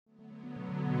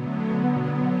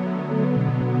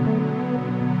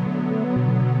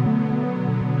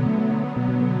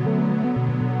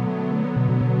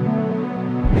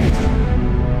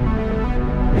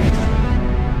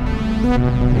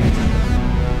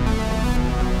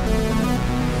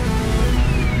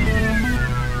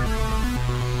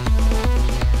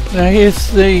Now here's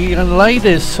the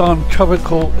latest on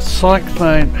Tropical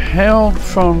Cyclone HAROLD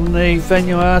from the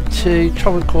Vanuatu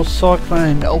Tropical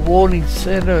Cyclone Warning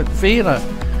Centre at Vila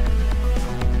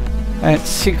at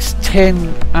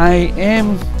 6:10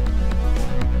 AM.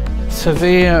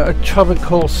 Severe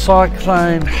Tropical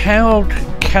Cyclone HAROLD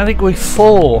Category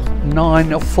 4,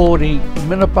 940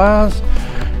 millibars.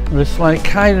 It was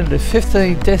located at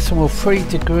 15.3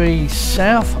 degrees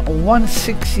south,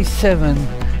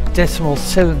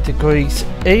 167.7 degrees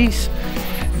east.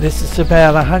 This is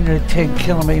about 110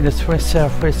 kilometres west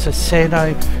southwest of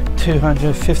Santo,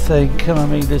 215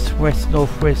 kilometres west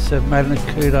northwest of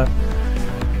Malekula.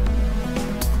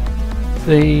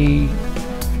 The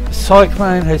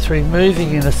cyclone has been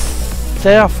moving in a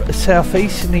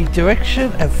southeasterly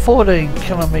direction at 14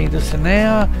 kilometres an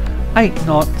hour, 8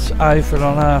 knots over the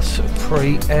last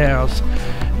 3 hours.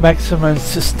 Maximum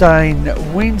sustained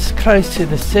winds close to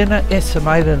the centre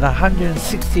estimated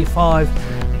 165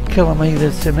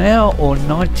 kilometres an hour or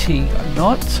 90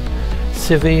 knots.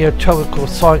 Severe Tropical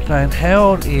Cyclone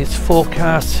HAROLD is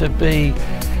forecast to be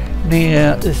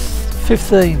near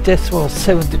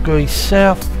 15.7 degrees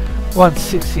south,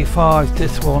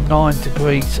 165.9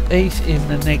 degrees east in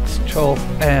the next 12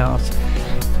 hours.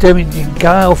 Damaging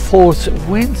gale force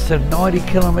winds of 90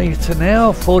 kilometres an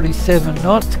hour, 47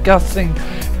 knots, gusting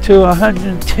to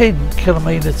 110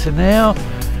 kilometres an hour,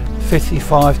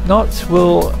 55 knots,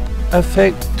 will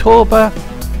affect Toba,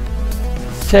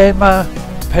 Sama,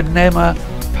 Panama,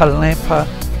 Palampa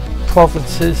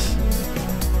provinces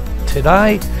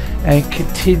today and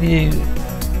continue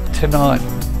tonight,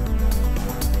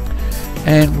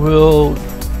 and will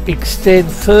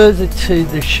extend further to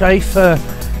the Schaefer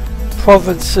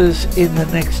provinces in the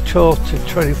next 12 to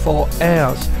 24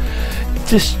 hours.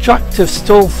 Destructive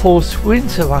storm force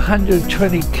winds of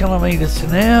 120 kilometres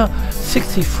an hour,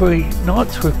 63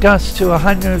 knots with gusts to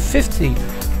 150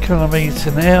 kilometres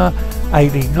an hour,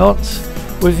 80 knots.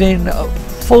 Within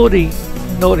 40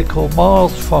 nautical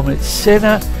miles from its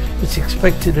centre, it's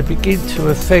expected to begin to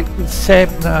affect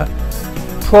Santo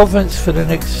province for the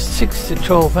next 6 to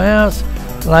 12 hours,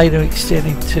 later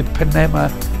extending to Panama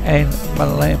and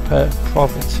Malekula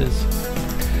provinces.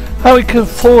 Hurricane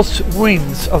force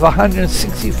winds of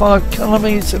 165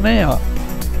 kilometres an hour,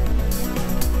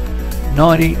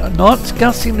 90 knots,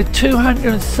 gusting to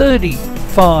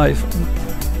 235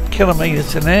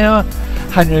 kilometres an hour,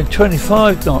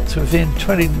 125 knots within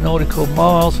 20 nautical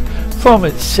miles from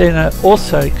its centre,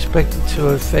 also expected to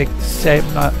affect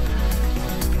Santo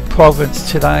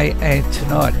province today and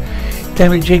tonight.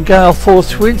 Damaging gale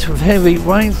force winds with heavy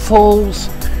rainfalls,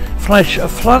 flash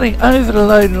flooding over the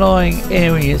low-lying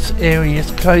areas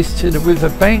close to the river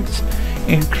banks,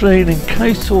 including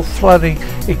coastal flooding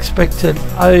expected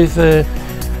over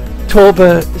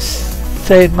Toba,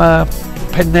 Sama,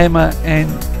 Panama and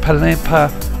Palampa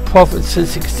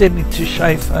provinces, extending to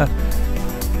Schaefer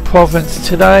province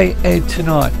today and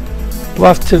tonight.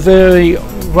 Rough to very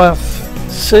rough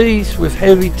seas with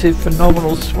heavy to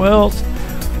phenomenal swells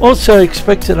also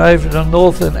expected over the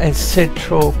northern and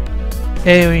central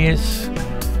areas,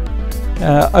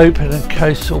 open and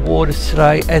coastal waters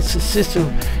today as the system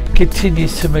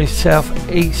continues to move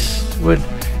southeastward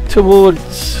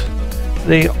towards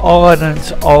the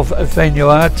islands of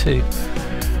Vanuatu.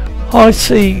 High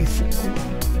seas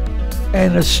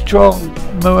and a strong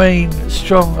wind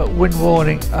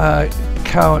warning are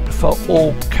current for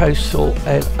all coastal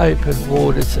and open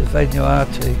waters of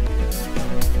Vanuatu.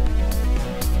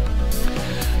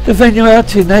 The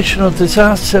Vanuatu National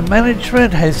Disaster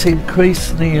Management has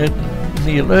increased the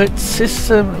alert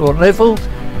system or level.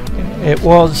 It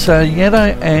was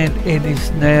yellow and it is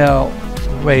now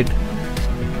red.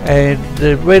 And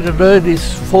the red alert is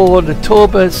for the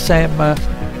Toba, Sama,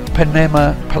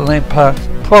 Panama, Palampa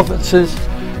provinces,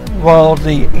 while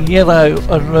the yellow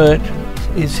alert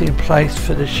is in place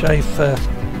for the Schaefer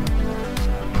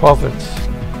province.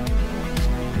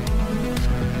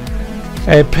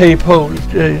 And people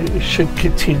should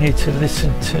continue to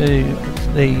listen to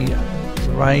the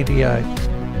radio.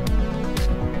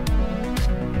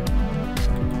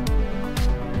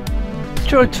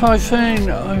 Joy Typhoon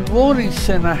Warning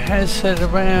Centre has at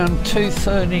around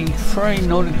 233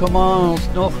 nautical miles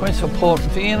northwest of Port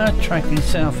Vila, tracking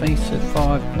southeast at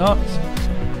 5 knots.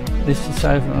 This is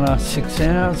over the last 6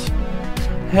 hours.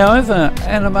 However,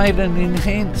 animated and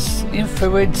enhanced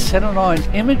infrared satellite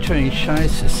imagery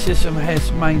shows the system has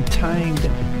maintained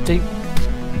deep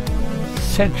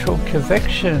central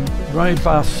convection,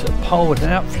 robust polar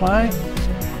outflow.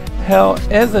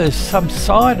 However,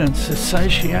 subsidence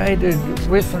associated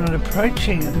with an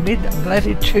approaching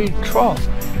mid-latitude trough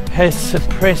has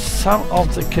suppressed some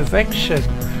of the convection,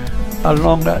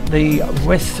 along the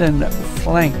western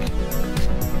flank.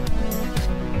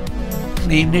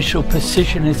 The initial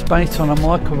position is based on a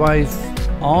microwave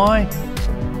eye.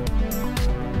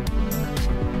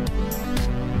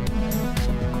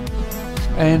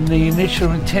 And the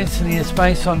initial intensity is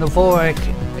based on the VORAC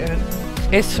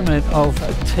estimate of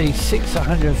T6,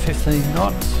 115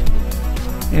 knots.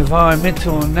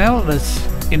 Environmental analysis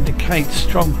indicates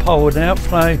strong polar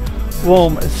outflow,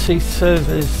 warm sea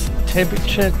surface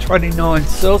temperature 29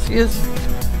 Celsius.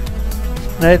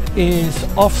 That is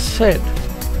offset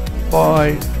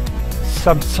by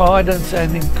subsidence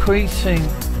and increasing,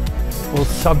 or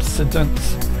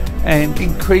subsidence and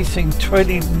increasing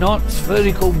 20 knots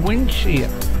vertical wind shear.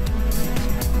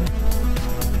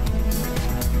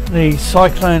 The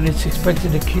cyclone is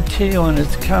expected to continue on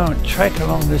its current track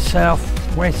along the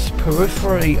southwest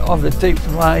periphery of the deep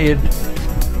layered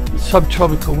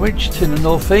subtropical ridge to the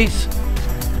northeast,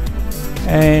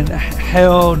 and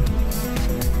Harold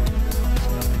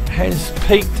has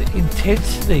peaked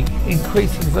intensity,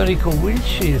 increasing vertical wind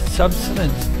shear,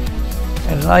 subsidence,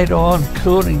 and later on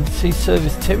cooling sea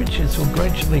surface temperatures will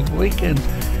gradually weaken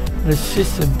the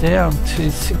system down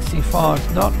to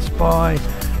 65 knots by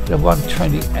the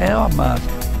 120 hour mark.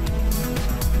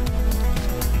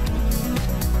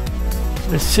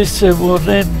 The system will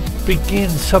then begin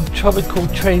subtropical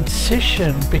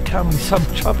transition, becoming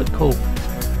subtropical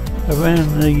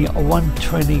around the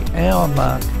 120 hour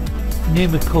mark.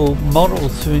 Numerical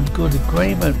models are in good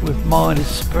agreement with minor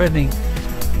spreading,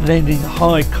 lending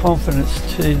high confidence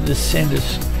to the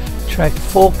centre's track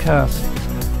forecast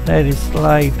that is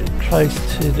laid close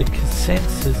to the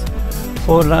consensus.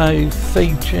 Although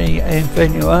Fiji and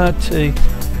Vanuatu,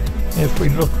 if we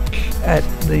look at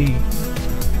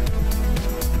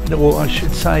or I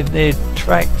should say their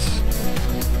tracks,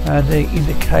 they're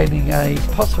indicating a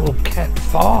possible Cat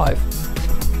 5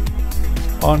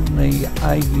 on the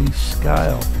AU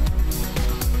scale.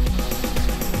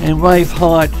 And wave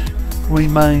height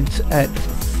remains at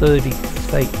 30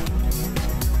 feet.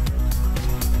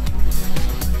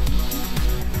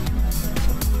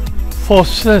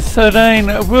 Force 13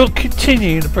 will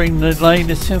continue to bring the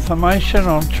latest information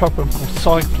on Tropical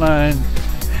Cyclone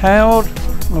HAROLD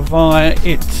via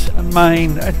its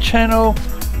main channel,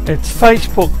 its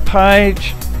Facebook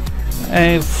page,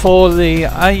 and for the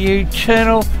AU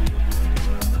channel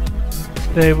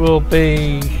there will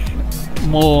be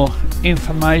more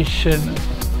information,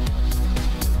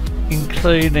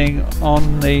 including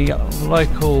on the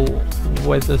local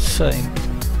weather scene.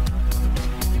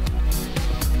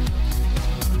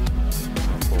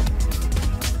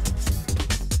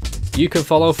 You can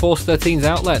follow Force 13's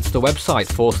outlets, the website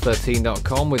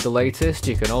force13.com with the latest.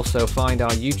 You can also find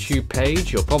our YouTube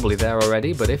page. You're probably there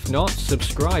already, but if not,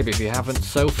 subscribe if you haven't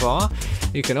so far.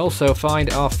 You can also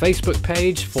find our Facebook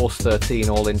page, Force 13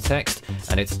 all in text,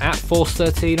 and it's at Force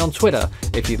 13 on Twitter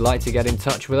if you'd like to get in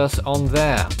touch with us on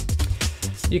there.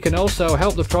 You can also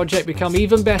help the project become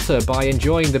even better by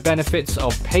enjoying the benefits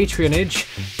of patronage.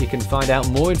 You can find out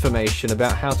more information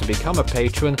about how to become a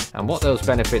patron and what those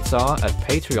benefits are at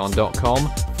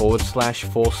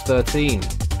patreon.com/Force13.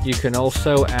 You can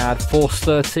also add Force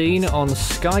 13 on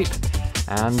Skype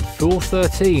and Fool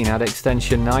 13 at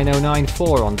extension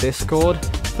 9094 on Discord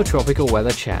for tropical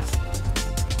weather chat.